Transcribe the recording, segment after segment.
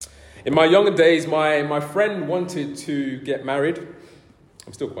In my younger days, my friend wanted to get married.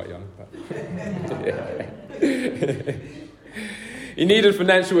 I'm still quite young, but he needed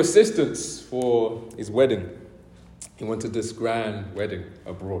financial assistance for his wedding. He wanted this grand wedding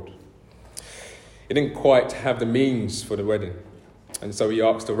abroad. He didn't quite have the means for the wedding. And so he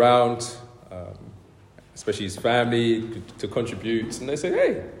asked around, especially his family, to contribute. And they said,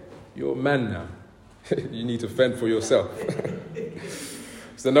 hey, you're a man now. You need to fend for yourself.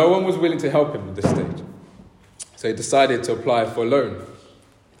 So no one was willing to help him at this stage. So he decided to apply for a loan.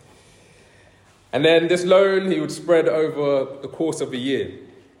 And then this loan he would spread over the course of a year.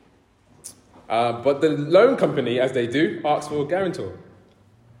 But the loan company, as they do, asked for a guarantor.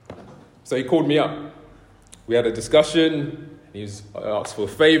 So he called me up. We had a discussion. He asked for a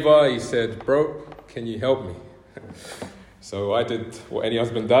favor. He said, bro, can you help me? So I did what any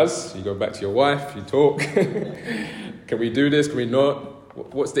husband does. You go back to your wife, you talk. Can we do this? Can we not?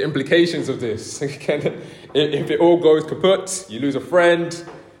 What's the implications of this? If it all goes kaput, you lose a friend,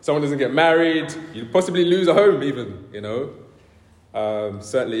 someone doesn't get married, you possibly lose a home even,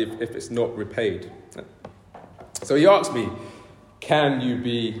 certainly if it's not repaid. So he asked me, can you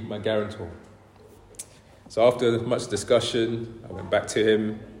be my guarantor? So after much discussion, I went back to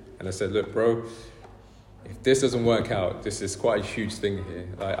him and I said, look, bro, if this doesn't work out, this is quite a huge thing here.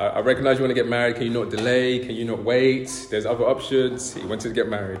 I recognize you want to get married. Can you not delay? Can you not wait? There's other options. He wanted to get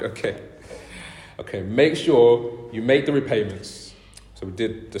married. Okay, make sure you make the repayments. So we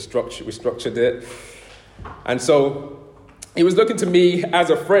did the structure, we structured it. And so he was looking to me as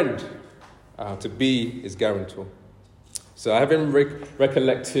a friend to be his guarantor. So having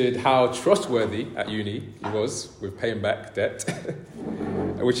recollected how trustworthy at uni he was with paying back debt,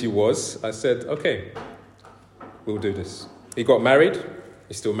 which he was, I said, okay, we'll do this. He got married.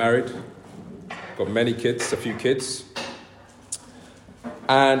 He's still married. Got many kids, a few kids.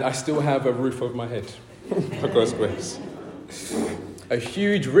 And I still have a roof over my head, by God's grace. A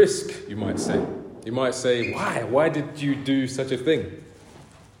huge risk, you might say. You might say, why? Why did you do such a thing?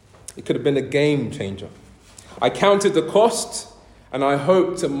 It could have been a game changer. I counted the cost, and I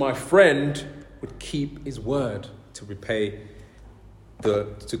hoped that my friend would keep his word to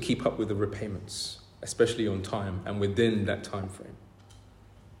keep up with the repayments, especially on time and within that time frame.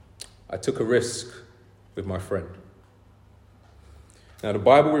 I took a risk with my friend. Now, the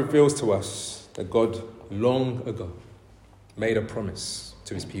Bible reveals to us that God long ago made a promise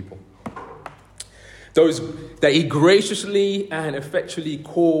to his people. Those that he graciously and effectually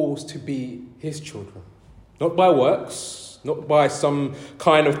calls to be his children. Not by works, not by some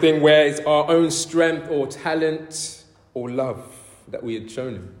kind of thing where it's our own strength or talent or love that we had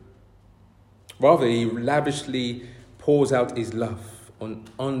shown him. Rather, he lavishly pours out his love on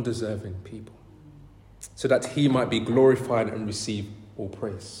undeserving people so that he might be glorified and receive all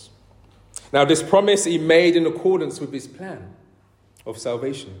praise. Now, this promise he made in accordance with his plan of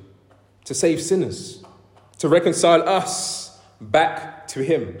salvation, to save sinners, to reconcile us back to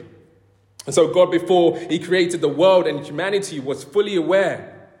him. And so God, before he created the world and humanity, was fully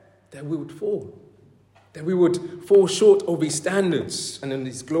aware that we would fall, that we would fall short of his standards and in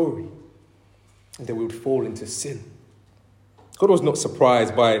his glory, and that we would fall into sin. God was not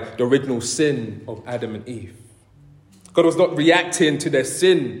surprised by the original sin of Adam and Eve. God was not reacting to their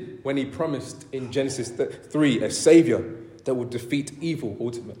sin when he promised in Genesis 3 a savior that would defeat evil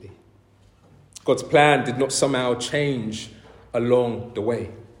ultimately. God's plan did not somehow change along the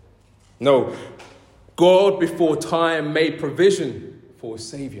way. No, God before time made provision for a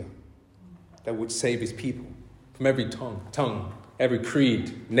savior that would save his people from every tongue, every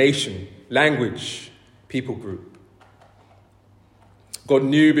creed, nation, language, people group. God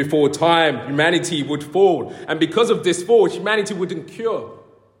knew before time humanity would fall. And because of this fall, humanity would incur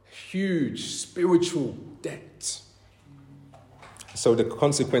huge spiritual debt. So the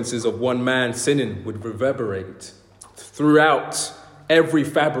consequences of one man sinning would reverberate throughout every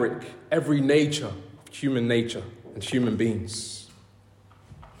fabric, every nature, human nature and human beings.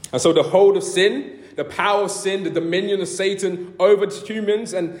 And so the hold of sin, the power of sin, the dominion of Satan over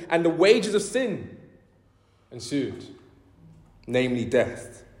humans and the wages of sin ensued, namely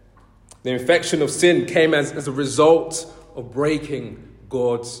death. The infection of sin came as a result of breaking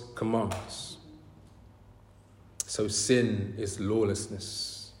God's commands. So sin is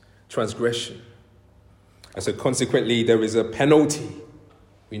lawlessness, transgression. And so consequently, there is a penalty,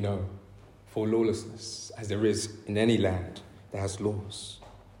 we know, for lawlessness, as there is in any land that has laws.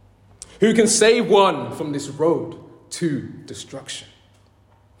 Who can save one from this road to destruction?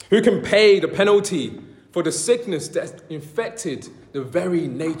 Who can pay the penalty for the sickness that infected the very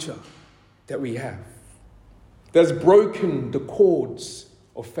nature that we have? That's broken the cords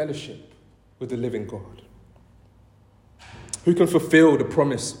of fellowship with the living God? Who can fulfill the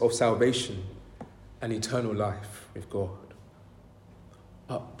promise of salvation and eternal life with God?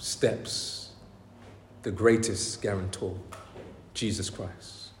 Up steps the greatest guarantor, Jesus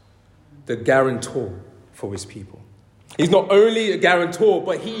Christ, the guarantor for his people. He's not only a guarantor,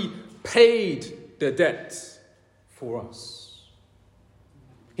 but he paid the debt for us.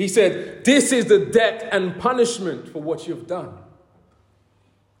 He said, "This is the debt and punishment for what you've done.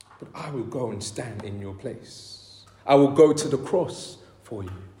 But I will go and stand in your place. I will go to the cross for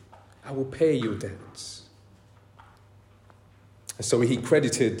you. I will pay your debts." And so he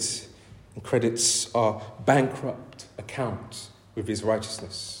credits our bankrupt account with his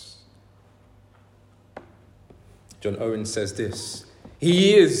righteousness. John Owen says this: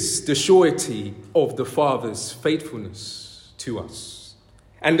 "He is the surety of the Father's faithfulness to us,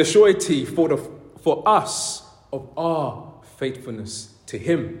 and the surety for us of our faithfulness to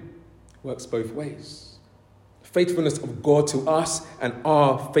him." Works both ways. Faithfulness of God to us and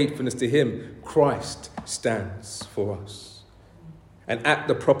our faithfulness to him. Christ stands for us. And at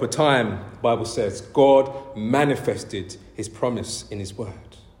the proper time, the Bible says, God manifested his promise in his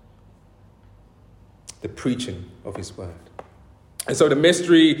word. The preaching of his word. And so the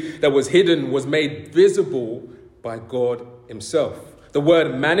mystery that was hidden was made visible by God himself. The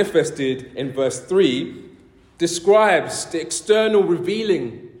word manifested in verse 3 describes the external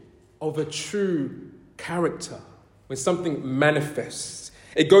revealing of a true character. When something manifests,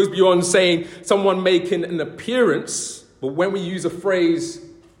 it goes beyond saying someone making an appearance, but when we use a phrase,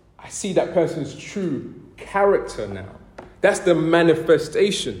 "I see that person's true character now," that's the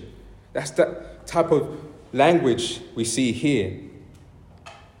manifestation. That's that type of language we see here.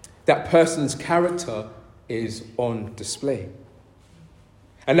 That person's character is on display.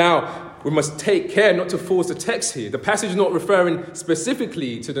 And now we must take care not to force the text here. The passage is not referring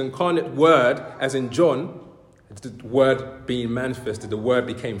specifically to the incarnate word, as in John, the word being manifested, the word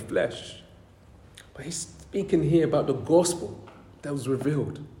became flesh. But he's speaking here about the gospel that was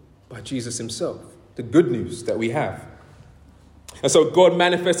revealed by Jesus himself, the good news that we have. And so God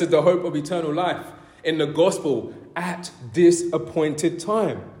manifested the hope of eternal life in the gospel at this appointed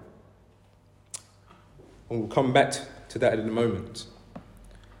time. And we'll come back to that in a moment.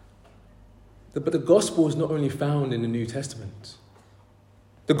 But the gospel is not only found in the New Testament.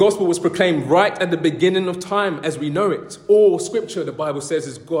 The gospel was proclaimed right at the beginning of time as we know it. All scripture, the Bible says,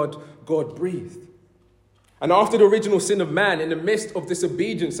 is God-breathed. And after the original sin of man, in the midst of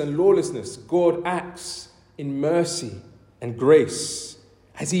disobedience and lawlessness, God acts in mercy and grace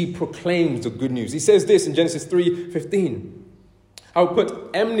as he proclaims the good news. He says this in Genesis 3:15. "I will put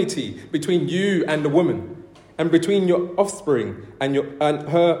enmity between you and the woman, and between your offspring and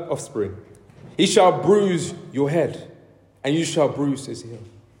her offspring. He shall bruise your head, and you shall bruise his heel."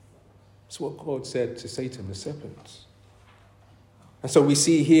 That's what God said to Satan, the serpent. And so we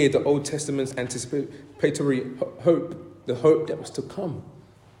see here the Old Testament's anticipatory hope, the hope that was to come.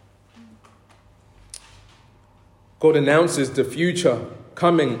 God announces the future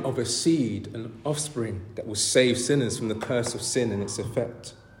coming of a seed, an offspring that will save sinners from the curse of sin and its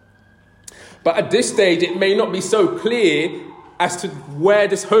effect. But at this stage, it may not be so clear as to where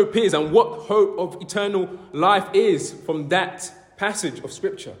this hope is and what hope of eternal life is from that passage of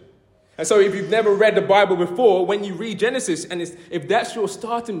Scripture. And so if you've never read the Bible before, when you read Genesis, and if that's your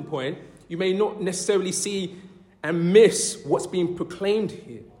starting point, you may not necessarily see and miss what's being proclaimed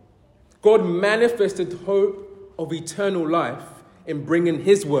here. God manifested hope of eternal life in bringing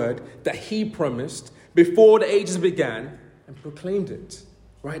his word that he promised before the ages began, and proclaimed it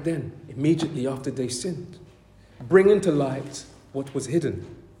right then, immediately after they sinned, bringing to light what was hidden.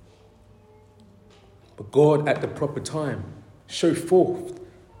 But God, at the proper time, showed forth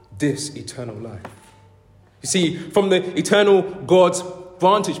this eternal life. You see, from the eternal God's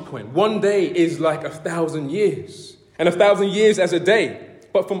vantage point, one day is like 1,000 years, and 1,000 years as a day.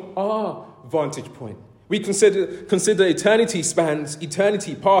 But from our vantage point, we consider eternity spans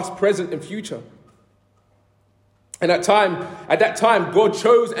eternity, past, present, and future. And at that time, God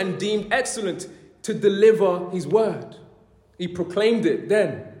chose and deemed excellent to deliver his word. He proclaimed it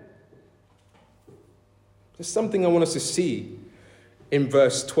then. There's something I want us to see in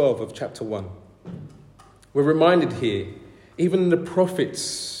verse 12 of chapter 1. We're reminded here, even the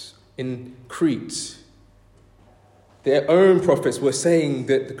prophets in Crete, their own prophets were saying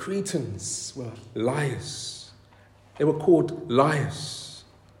that the Cretans were liars. They were called liars.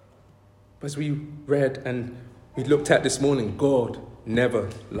 But as we read and we looked at this morning, God never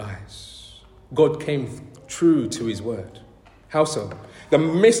lies. God came true to his word. How so? The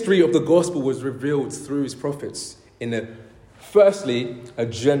mystery of the gospel was revealed through his prophets in a Firstly, a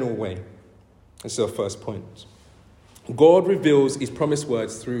general way. That's our first point. God reveals his promised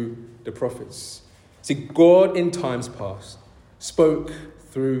words through the prophets. See, God in times past spoke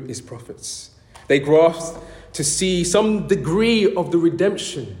through his prophets. They grasped to see some degree of the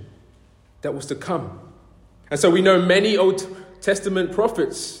redemption that was to come. And so we know many Old Testament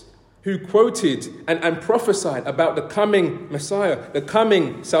prophets who quoted and prophesied about the coming Messiah, the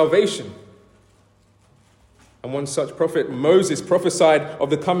coming salvation. And one such prophet, Moses, prophesied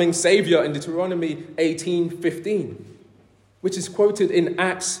of the coming Savior in Deuteronomy 18:15, which is quoted in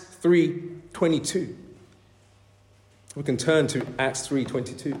Acts 3:22. We can turn to Acts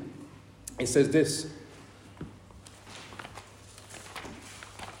 3:22. It says this: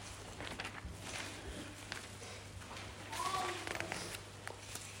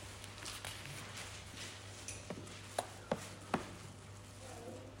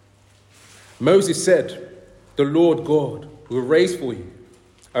 Moses said, "The Lord God will raise for you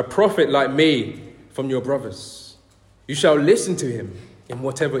a prophet like me from your brothers. You shall listen to him in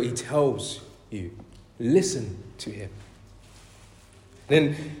whatever he tells you." Listen to him.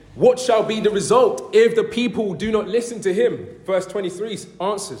 Then what shall be the result if the people do not listen to him? Verse 23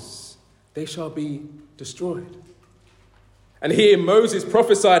 answers, they shall be destroyed. And here Moses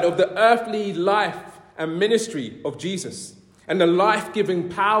prophesied of the earthly life and ministry of Jesus and the life-giving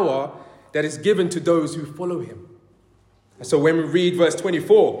power that is given to those who follow him. And so when we read verse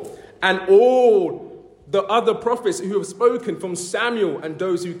 24, and all the other prophets who have spoken from Samuel and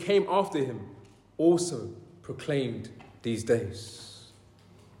those who came after him also proclaimed these days.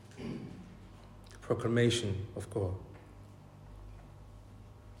 Proclamation of God.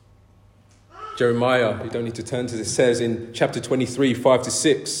 Jeremiah, you don't need to turn to this, says in chapter 23,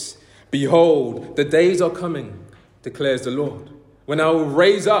 5-6, "Behold, the days are coming, declares the Lord, when I will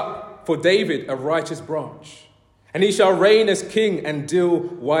raise up for David a righteous branch, and he shall reign as king and deal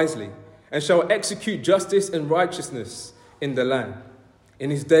wisely, and shall execute justice and righteousness in the land. In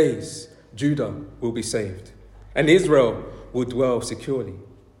his days, Judah will be saved, and Israel will dwell securely.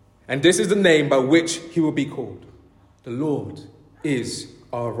 And this is the name by which he will be called. The Lord is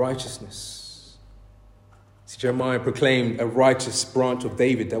our righteousness." See, Jeremiah proclaimed a righteous branch of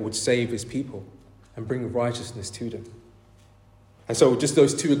David that would save his people and bring righteousness to them. And so just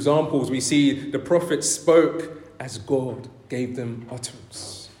those two examples, we see the prophets spoke as God gave them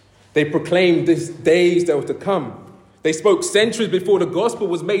utterance. They proclaimed these days that were to come. They spoke centuries before the gospel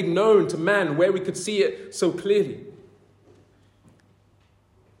was made known to man, where we could see it so clearly.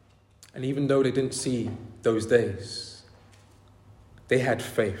 And even though they didn't see those days, they had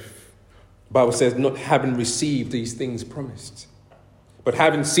faith. The Bible says, not having received these things promised, but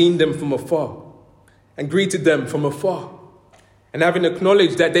having seen them from afar and greeted them from afar, and having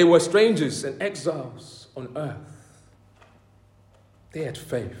acknowledged that they were strangers and exiles on earth. They had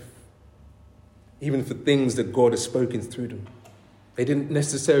faith, even for things that God has spoken through them. They didn't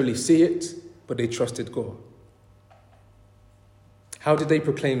necessarily see it, but they trusted God. How did they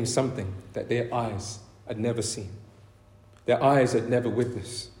proclaim something that their eyes had never seen, their eyes had never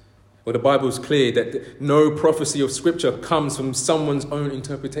witnessed? Well, the Bible is clear that no prophecy of Scripture comes from someone's own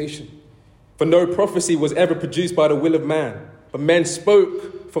interpretation. For no prophecy was ever produced by the will of man, but men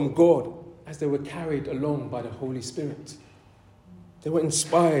spoke from God as they were carried along by the Holy Spirit. They were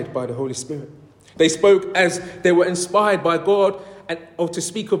inspired by the Holy Spirit. They spoke as they were inspired by God, or to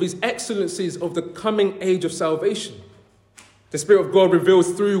speak of his excellencies of the coming age of salvation. The Spirit of God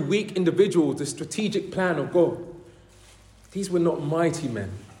reveals through weak individuals the strategic plan of God. These were not mighty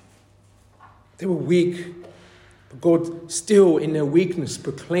men. They were weak, but God still in their weakness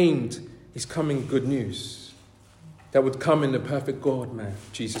proclaimed his coming good news that would come in the perfect God-man,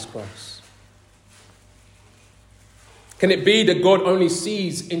 Jesus Christ. Can it be that God only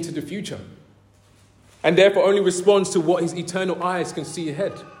sees into the future and therefore only responds to what his eternal eyes can see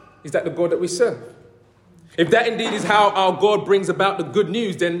ahead? Is that the God that we serve? If that indeed is how our God brings about the good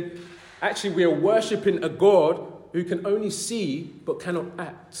news, then actually we are worshipping a God who can only see but cannot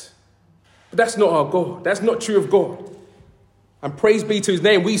act. But that's not our God. That's not true of God. And praise be to his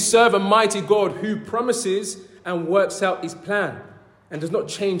name. We serve a mighty God who promises and works out his plan and does not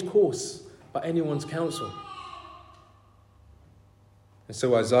change course by anyone's counsel. And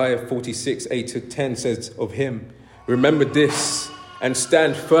so Isaiah 46, 8-10 says of him, "Remember this and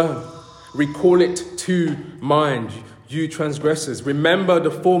stand firm. Recall it to mind, you transgressors. Remember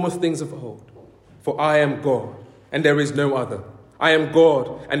the former things of old. For I am God, and there is no other. I am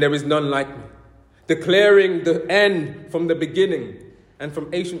God, and there is none like me. Declaring the end from the beginning, and from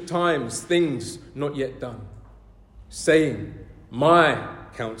ancient times things not yet done. Saying, my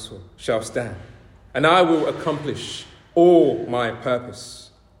counsel shall stand, and I will accomplish all my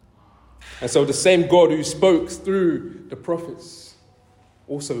purpose. And so the same God who spoke through the prophets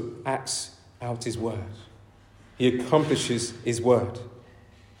also acts out his word. He accomplishes his word.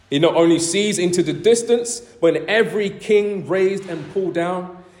 He not only sees into the distance, but in every king raised and pulled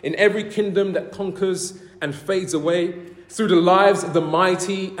down, in every kingdom that conquers and fades away, through the lives of the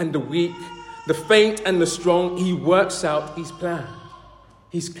mighty and the weak, the faint and the strong, he works out his plan.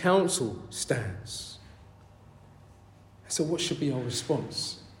 His counsel stands. So what should be our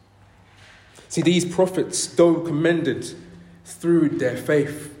response? See, these prophets, though commended through their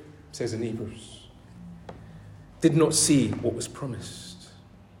faith, says in Hebrews, did not see what was promised.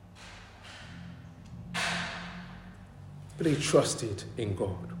 But they trusted in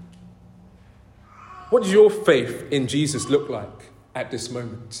God. What does your faith in Jesus look like at this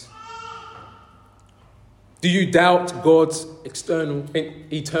moment? Do you doubt God's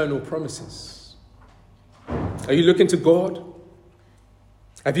eternal promises? Are you looking to God?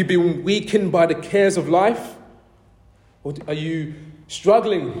 Have you been weakened by the cares of life? Or are you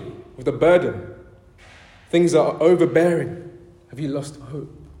struggling with a burden? Things are overbearing. Have you lost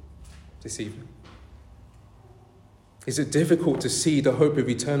hope this evening? Is it difficult to see the hope of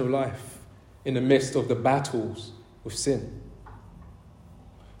eternal life in the midst of the battles with sin?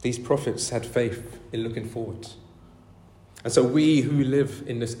 These prophets had faith in looking forward. And so we who live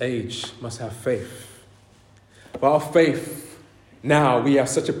in this age must have faith. But our faith now, we have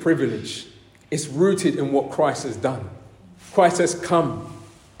such a privilege. It's rooted in what Christ has done. Christ has come.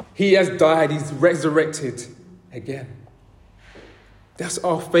 He has died. He's resurrected again. That's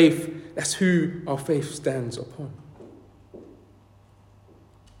our faith. That's who our faith stands upon.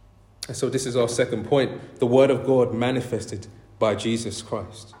 And so this is our second point. The word of God manifested by Jesus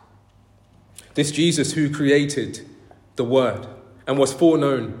Christ. This Jesus who created the word and was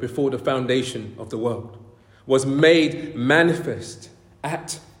foreknown before the foundation of the world was made manifest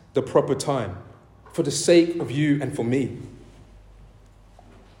at the proper time for the sake of you and for me,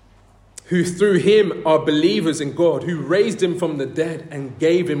 who through him are believers in God, who raised him from the dead and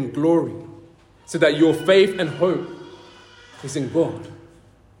gave him glory, so that your faith and hope is in God.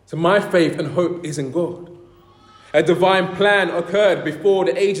 So my faith and hope is in God. A divine plan occurred before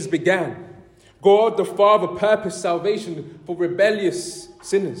the ages began. God the Father purposed salvation for rebellious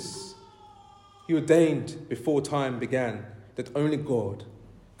sinners. He ordained before time began that only God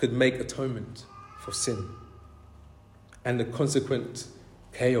could make atonement for sin and the consequent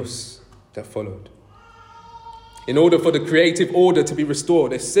chaos that followed. In order for the creative order to be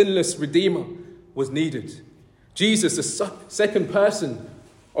restored, a sinless Redeemer was needed. Jesus, the second person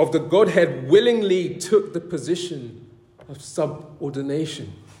of the Godhead, willingly took the position of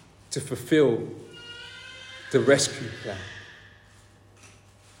subordination to fulfill the rescue plan.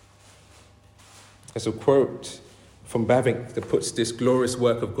 There's a quote from Bavinck that puts this glorious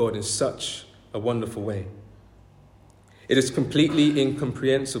work of God in such a wonderful way. It is completely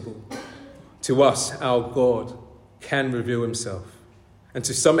incomprehensible to us how God can reveal himself and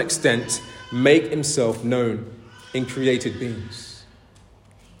to some extent make himself known in created beings.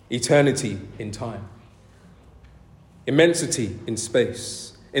 Eternity in time, immensity in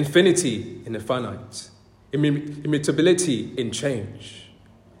space, infinity in the finite, immutability in change,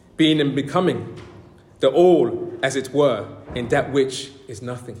 being and becoming, the all, as it were, in that which is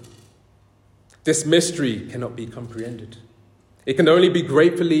nothing. This mystery cannot be comprehended. It can only be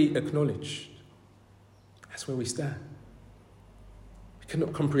gratefully acknowledged. That's where we stand. We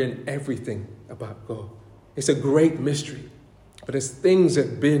cannot comprehend everything about God. It's a great mystery, but there's things that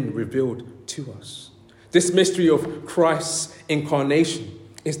have been revealed to us. This mystery of Christ's incarnation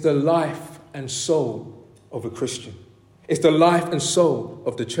is the life and soul of a Christian. It's the life and soul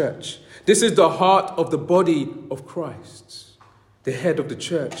of the church. This is the heart of the body of Christ, the head of the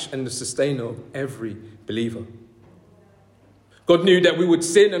church and the sustainer of every believer. God knew that we would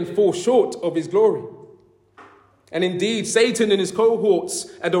sin and fall short of his glory. And indeed, Satan and his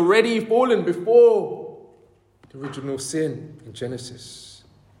cohorts had already fallen before the original sin in Genesis.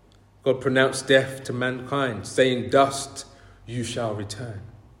 God pronounced death to mankind, saying, "Dust you shall return."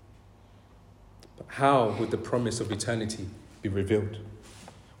 But how would the promise of eternity be revealed?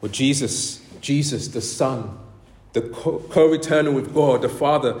 Well, Jesus the Son, the co-eternal with God, the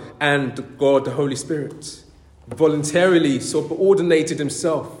Father, and God, the Holy Spirit, voluntarily subordinated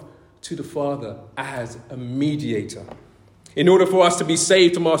himself to the Father as a mediator in order for us to be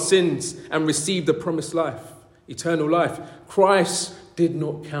saved from our sins and receive the promised life, eternal life. Christ did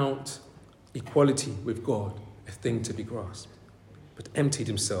not count equality with God a thing to be grasped, but emptied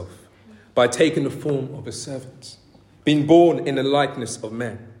himself by taking the form of a servant, being born in the likeness of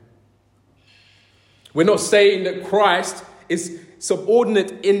men. We're not saying that Christ is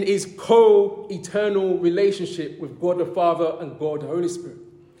subordinate in his co-eternal relationship with God the Father and God the Holy Spirit,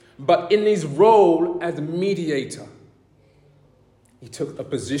 but in his role as mediator, he took a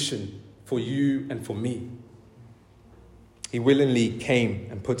position for you and for me. He willingly came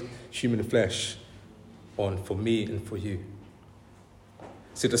and put human flesh on for me and for you.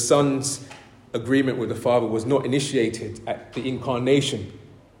 So the Son's agreement with the Father was not initiated at the incarnation,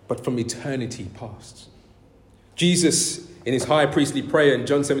 but from eternity past. Jesus, in his high priestly prayer in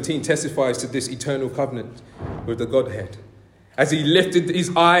John 17, testifies to this eternal covenant with the Godhead. As he lifted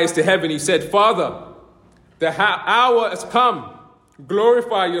his eyes to heaven, he said, "Father, the hour has come.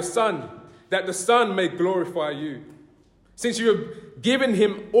 Glorify your Son, that the Son may glorify you, since you have given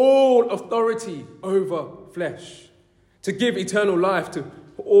him all authority over flesh, to give eternal life to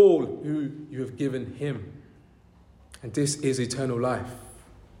all who you have given him. And this is eternal life,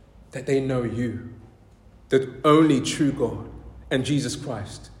 that they know you, the only true God, and Jesus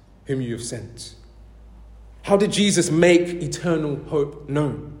Christ, whom you have sent." How did Jesus make eternal hope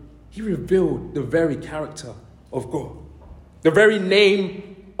known? He revealed the very character of God, the very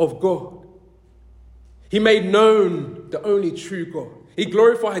name of God. He made known the only true God. He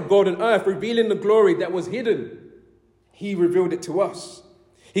glorified God on earth, revealing the glory that was hidden. He revealed it to us.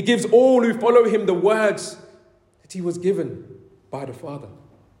 He gives all who follow him the words that he was given by the Father.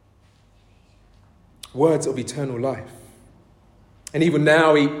 Words of eternal life. And even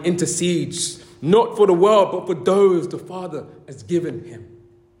now he intercedes, not for the world, but for those the Father has given him.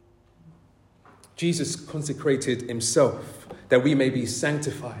 Jesus consecrated himself that we may be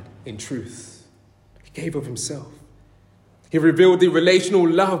sanctified in truth. He gave of himself. He revealed the relational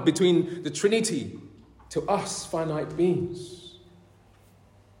love between the Trinity to us finite beings.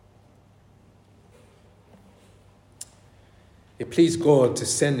 It pleased God to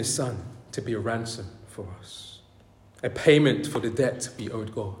send his Son to be a ransom for us, a payment for the debt we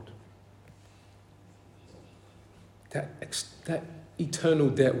owed God. That eternal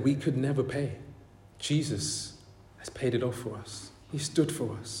debt we could never pay. Jesus has paid it off for us. He stood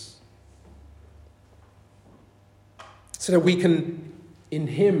for us. So that we can, in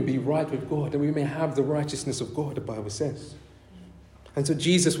him, be right with God, that we may have the righteousness of God, the Bible says. And so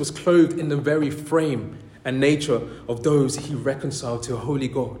Jesus was clothed in the very frame and nature of those he reconciled to a holy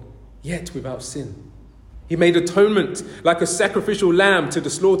God, yet without sin. He made atonement like a sacrificial lamb to the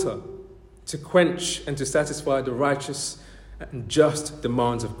slaughter, to quench and to satisfy the righteous and just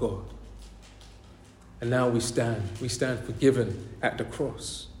demands of God. And now we stand forgiven at the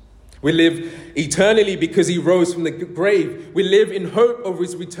cross. We live eternally because he rose from the grave. We live in hope of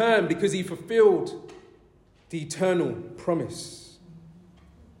his return because he fulfilled the eternal promise.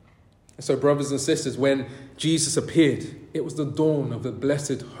 And so, brothers and sisters, when Jesus appeared, it was the dawn of the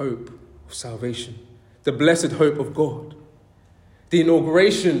blessed hope of salvation, the blessed hope of God, the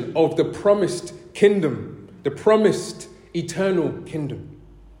inauguration of the promised kingdom, the promised eternal kingdom.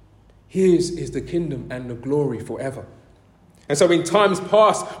 His is the kingdom and the glory forever. And so in times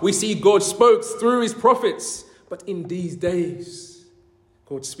past, we see God spoke through his prophets. But in these days,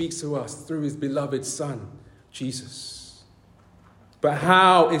 God speaks to us through his beloved Son, Jesus. But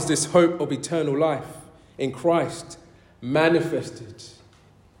how is this hope of eternal life in Christ manifested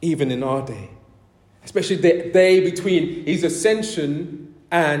even in our day? Especially the day between his ascension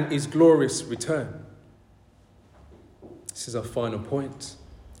and his glorious return. This is our final point.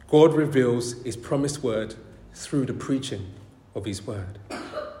 God reveals his promised word through the preaching of his word.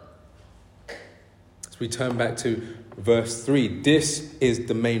 As we turn back to verse 3, this is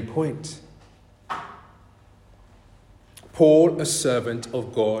the main point. Paul, a servant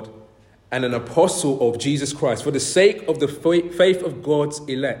of God and an apostle of Jesus Christ, for the sake of the faith of God's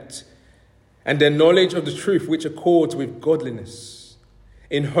elect and their knowledge of the truth which accords with godliness,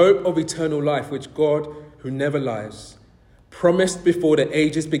 in hope of eternal life which God, who never lies, promised before the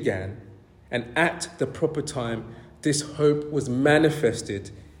ages began, and at the proper time this hope was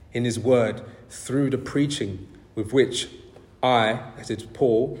manifested in his word through the preaching with which I, as it's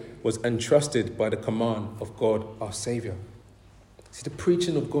Paul, was entrusted by the command of God our Saviour. See, the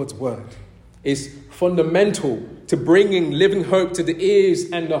preaching of God's word is fundamental to bringing living hope to the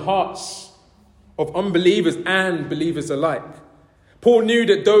ears and the hearts of unbelievers and believers alike. Paul knew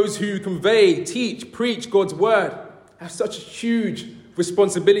that those who convey, teach, preach God's word have such a huge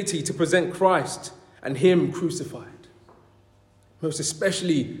responsibility to present Christ and him crucified. Most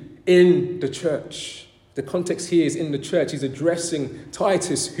especially in the church. The context here is in the church. He's addressing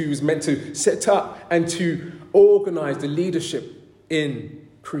Titus, who's meant to set up and to organize the leadership in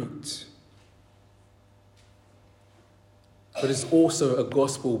Crete. But it's also a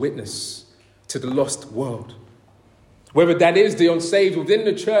gospel witness to the lost world. Whether that is the unsaved within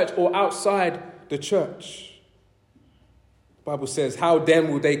the church or outside the church. The Bible says, how then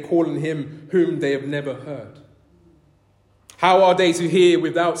will they call on him whom they have never heard? How are they to hear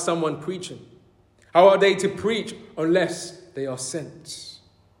without someone preaching? How are they to preach unless they are sent?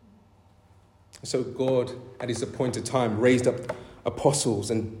 So God, at his appointed time, raised up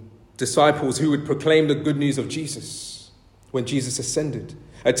apostles and disciples who would proclaim the good news of Jesus when Jesus ascended.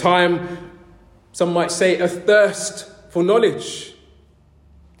 A time, some might say, a thirst for knowledge.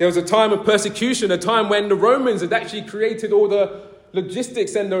 There was a time of persecution, a time when the Romans had actually created all the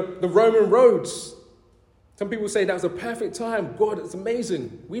logistics and the Roman roads. Some people say that was a perfect time. God, it's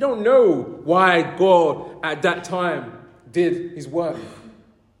amazing. We don't know why God at that time did his work.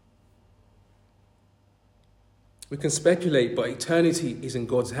 We can speculate, but eternity is in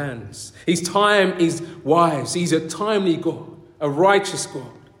God's hands. His time is wise. He's a timely God, a righteous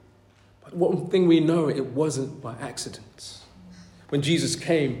God. But one thing we know, it wasn't by accident. When Jesus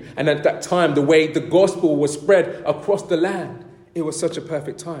came, and at that time, the way the gospel was spread across the land, it was such a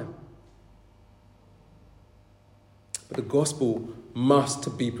perfect time. But the gospel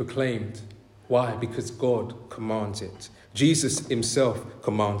must be proclaimed. Why? Because God commands it. Jesus himself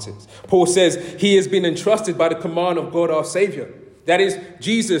commands it. Paul says he has been entrusted by the command of God our Savior. That is,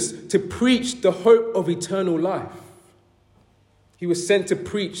 Jesus, to preach the hope of eternal life. He was sent to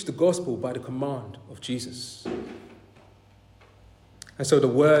preach the gospel by the command of Jesus. And so the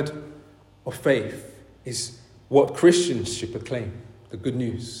word of faith is what Christians should proclaim, the good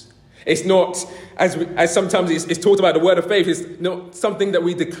news. It's not, as sometimes it's talked about, the word of faith is not something that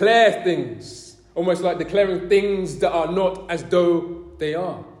we declare things, almost like declaring things that are not as though they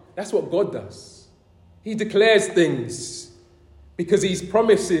are. That's what God does. He declares things because his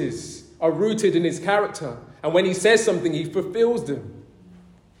promises are rooted in his character. And when he says something, he fulfills them.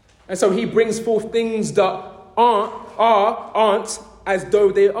 And so he brings forth things that aren't as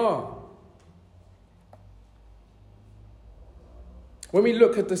though they are. When we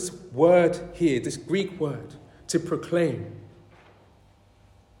look at this word here, this Greek word, to proclaim,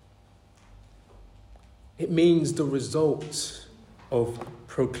 it means the result of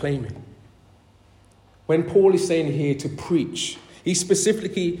proclaiming. When Paul is saying here to preach, he's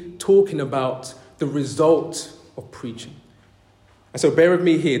specifically talking about the result of preaching. And so bear with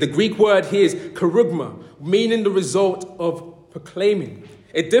me here. The Greek word here is kerugma, meaning the result of proclaiming.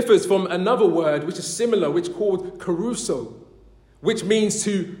 It differs from another word which is similar, which is called kerusso, which means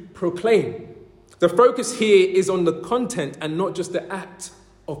to proclaim. The focus here is on the content and not just the act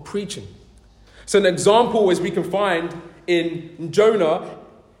of preaching. So an example, as we can find in Jonah,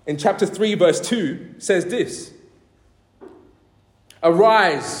 in chapter 3, verse 2, says this.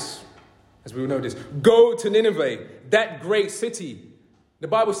 Arise, as we will know this, go to Nineveh, that great city. The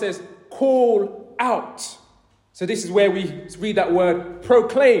Bible says, call out. So this is where we read that word,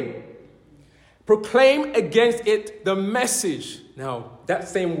 proclaim. Proclaim against it the message. Now, that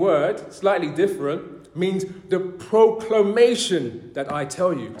same word, slightly different, means the proclamation that I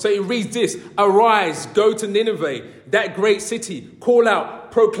tell you. So it reads this, arise, go to Nineveh, that great city, call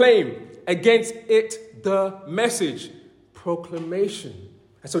out, proclaim against it the message, proclamation.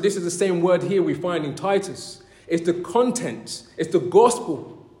 And so this is the same word here we find in Titus. It's the content, it's the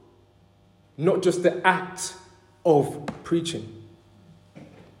gospel, not just the act of preaching.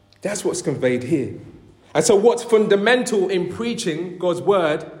 That's what's conveyed here. And so what's fundamental in preaching God's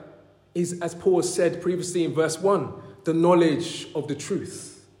word is, as Paul said previously in verse 1, the knowledge of the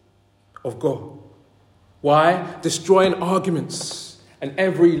truth of God. Why? Destroying arguments and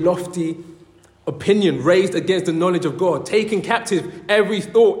every lofty opinion raised against the knowledge of God, taking captive every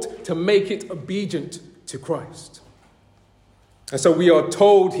thought to make it obedient to Christ. And so we are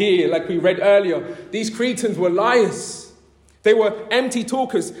told here, like we read earlier, these Cretans were liars. They were empty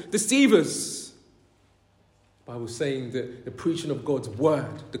talkers, deceivers. The Bible saying that the preaching of God's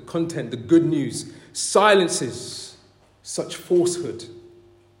word, the content, the good news, silences such falsehood.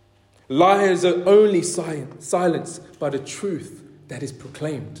 Liars are only silenced by the truth that is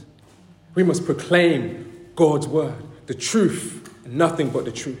proclaimed. We must proclaim God's word, the truth, and nothing but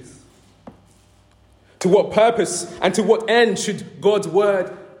the truth. To what purpose and to what end should God's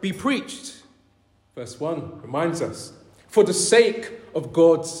word be preached? Verse 1 reminds us, for the sake of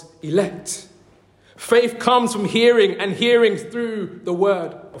God's elect. Faith comes from hearing, and hearing through the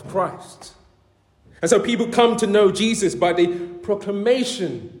word of Christ. And so people come to know Jesus by the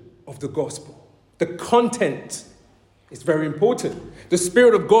proclamation of the gospel. The content is very important. The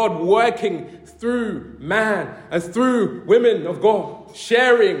Spirit of God working through man and through women of God,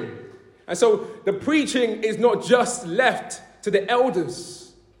 sharing. And so the preaching is not just left to the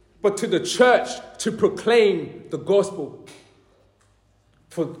elders, but to the church to proclaim the gospel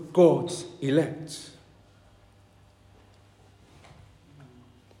for God's elect.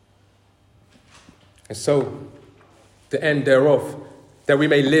 And so, the end thereof, that we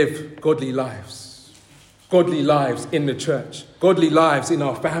may live godly lives in the church, godly lives in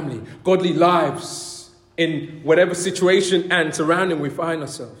our family, godly lives in whatever situation and surrounding we find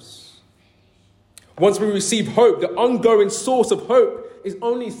ourselves. Once we receive hope, the ongoing source of hope is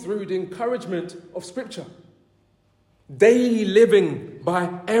only through the encouragement of Scripture. Daily living by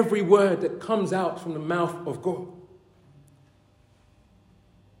every word that comes out from the mouth of God.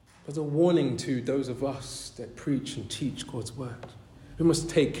 There's a warning to those of us that preach and teach God's word. We must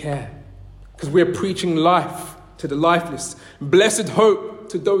take care, because we're preaching life to the lifeless, blessed hope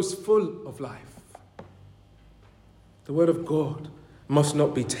to those full of life. The word of God must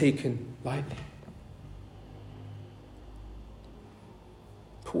not be taken lightly.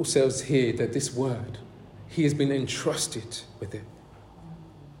 Paul says here that this word, he has been entrusted with it.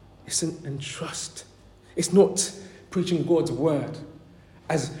 It's an entrust. It's not preaching God's word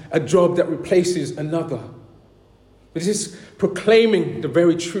as a job that replaces another. But it is proclaiming the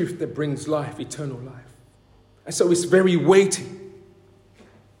very truth that brings life, eternal life. And so it's very weighty.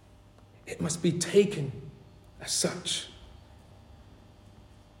 It must be taken as such.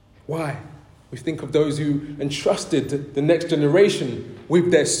 Why? We think of those who entrusted the next generation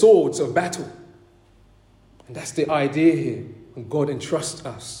with their swords of battle. And that's the idea here, when God entrusts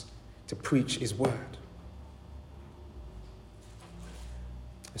us to preach his word.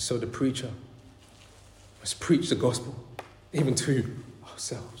 And so the preacher must preach the gospel, even to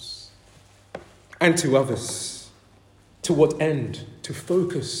ourselves and to others. To what end? To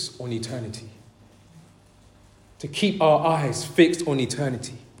focus on eternity. To keep our eyes fixed on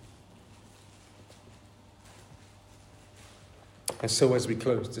eternity. And so as we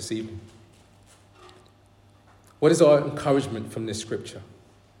close this evening, what is our encouragement from this scripture?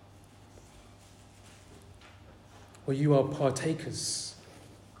 Well, you are partakers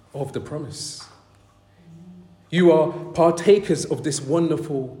of the promise. You are partakers of this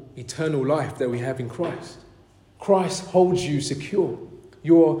wonderful eternal life that we have in Christ. Christ holds you secure.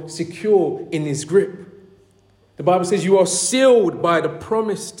 You are secure in his grip. The Bible says you are sealed by the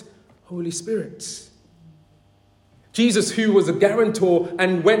promised Holy Spirit. Jesus, who was a guarantor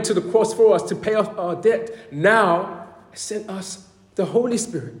and went to the cross for us to pay off our debt, now sent us the Holy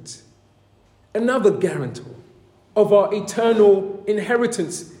Spirit, another guarantor of our eternal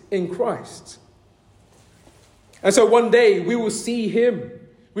inheritance in Christ. And so one day we will see him.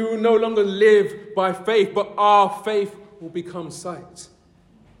 We will no longer live by faith, but our faith will become sight.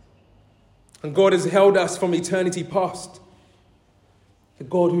 And God has held us from eternity past. The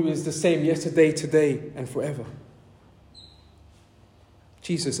God who is the same yesterday, today, and forever.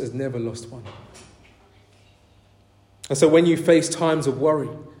 Jesus has never lost one. And so when you face times of worry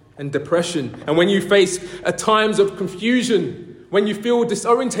and depression, and when you face times of confusion, when you feel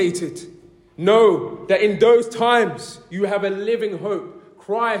disorientated, know that in those times you have a living hope.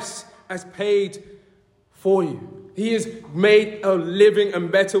 Christ has paid for you. He has made a living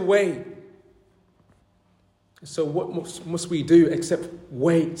and better way. So what must we do except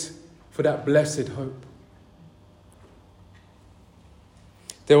wait for that blessed hope?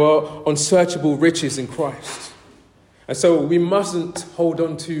 There are unsearchable riches in Christ. And so we mustn't hold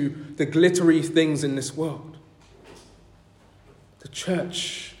on to the glittery things in this world. The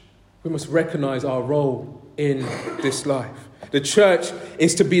church, we must recognize our role in this life. The church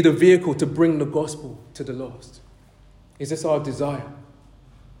is to be the vehicle to bring the gospel to the lost. Is this our desire?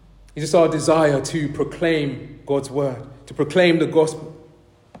 Is this our desire to proclaim God's word, to proclaim the gospel?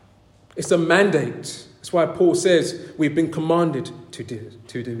 It's a mandate. That's why Paul says we've been commanded to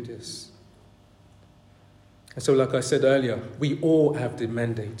do this. And so, like I said earlier, we all have the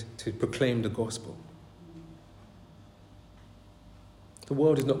mandate to proclaim the gospel. The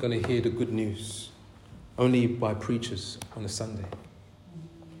world is not going to hear the good news only by preachers on a Sunday.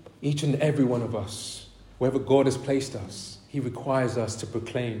 Each and every one of us, wherever God has placed us, he requires us to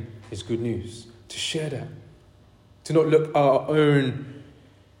proclaim his good news, to share that, to not look at our own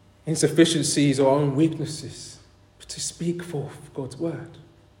insufficiencies or our own weaknesses, but to speak forth God's word,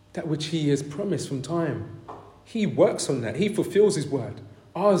 that which he has promised from time. He works on that. He fulfills his word.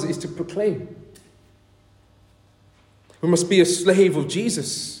 Ours is to proclaim. We must be a slave of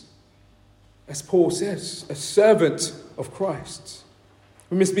Jesus, as Paul says, a servant of Christ.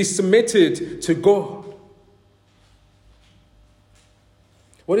 We must be submitted to God.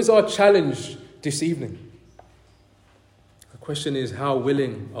 What is our challenge this evening? The question is, how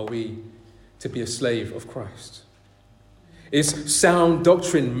willing are we to be a slave of Christ? Is sound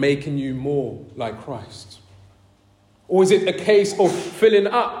doctrine making you more like Christ? Or is it a case of filling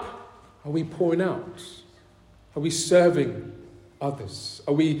up? Are we pouring out? Are we serving others?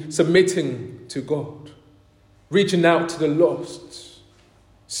 Are we submitting to God? Reaching out to the lost?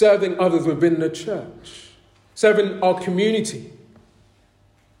 Serving others within the church? Serving our community?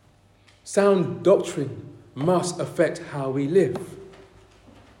 Sound doctrine must affect how we live.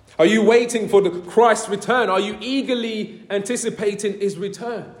 Are you waiting for the Christ's return? Are you eagerly anticipating his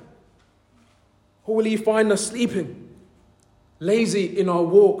return? Or will he find us sleeping, lazy in our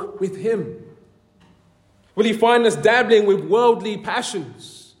walk with him? Will he find us dabbling with worldly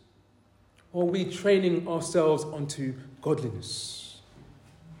passions? Or are we training ourselves onto godliness?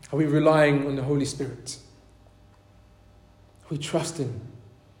 Are we relying on the Holy Spirit? Are we trusting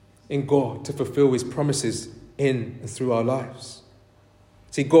in God to fulfill his promises in and through our lives?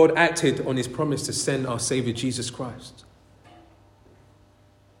 See, God acted on his promise to send our Savior Jesus Christ.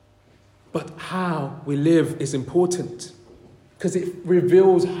 But how we live is important because it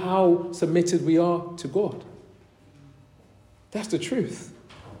reveals how submitted we are to God. That's the truth.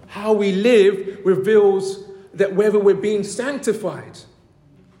 How we live reveals that whether we're being sanctified,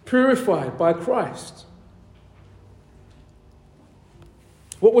 purified by Christ.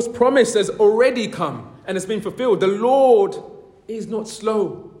 What was promised has already come and has been fulfilled. The Lord is not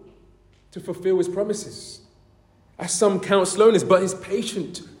slow to fulfill his promises, as some count slowness, but is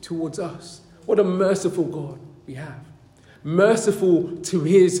patient towards us. What a merciful God we have. Merciful to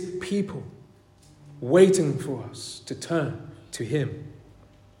his people, waiting for us to turn to him.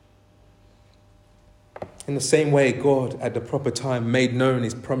 In the same way, God at the proper time made known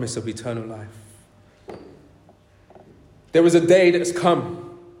his promise of eternal life. There is a day that has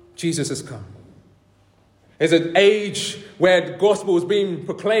come. Jesus has come. There's an age where the gospel is being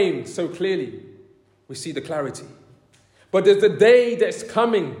proclaimed so clearly. We see the clarity. But there's a day that's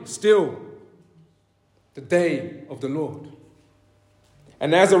coming still. The day of the Lord.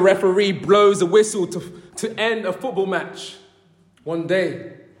 And as a referee blows a whistle to end a football match, one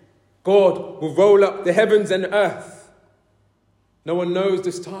day God will roll up the heavens and earth. No one knows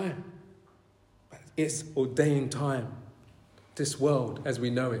this time. But it's ordained time. This world as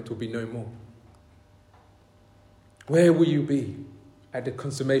we know it will be no more. Where will you be at the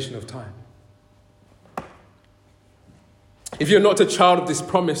consummation of time? If you're not a child of this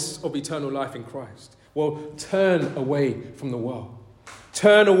promise of eternal life in Christ, well, turn away from the world.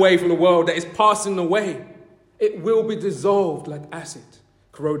 Turn away from the world that is passing away. It will be dissolved like acid,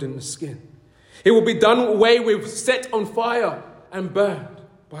 corroding the skin. It will be done away with, set on fire and burned,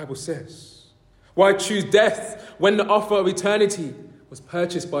 the Bible says. Why choose death when the offer of eternity was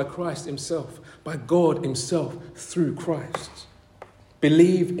purchased by Christ himself, by God himself through Christ?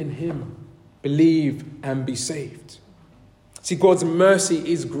 Believe in him. Believe and be saved. See, God's mercy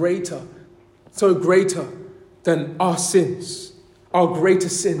is greater, so greater than our sins. Our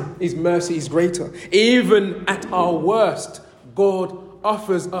greatest sin, his mercy is greater. Even at our worst, God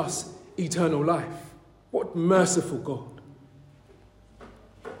offers us eternal life. What merciful God.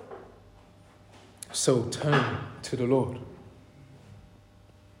 So turn to the Lord.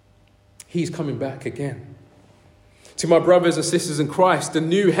 He's coming back again. To my brothers and sisters in Christ, the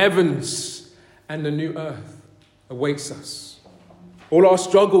new heavens and the new earth awaits us. All our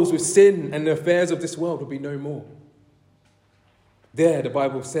struggles with sin and the affairs of this world will be no more. There, the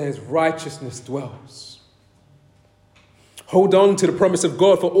Bible says, righteousness dwells. Hold on to the promise of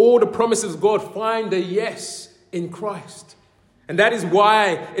God, for all the promises of God find a yes in Christ. And that is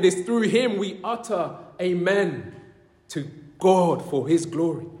why it is through him we utter amen to God for his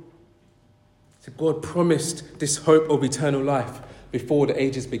glory. So God promised this hope of eternal life before the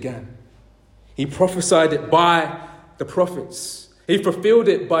ages began. He prophesied it by the prophets. He fulfilled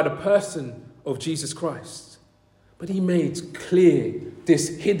it by the person of Jesus Christ. But he made clear this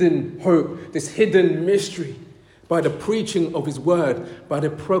hidden hope, this hidden mystery by the preaching of his word, by the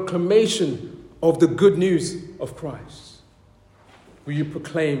proclamation of the good news of Christ. Will you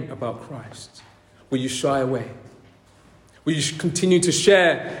proclaim about Christ? Will you shy away? Will you continue to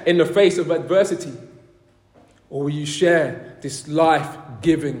share in the face of adversity? Or will you share this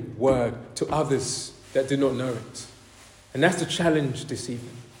life-giving word to others that do not know it? And that's the challenge this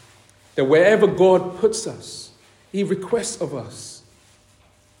evening. That wherever God puts us, he requests of us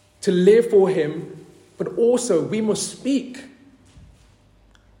to live for him, but also we must speak.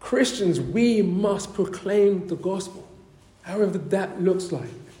 Christians, we must proclaim the gospel, however that looks like.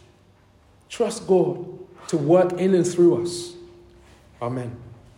 Trust God to work in and through us. Amen.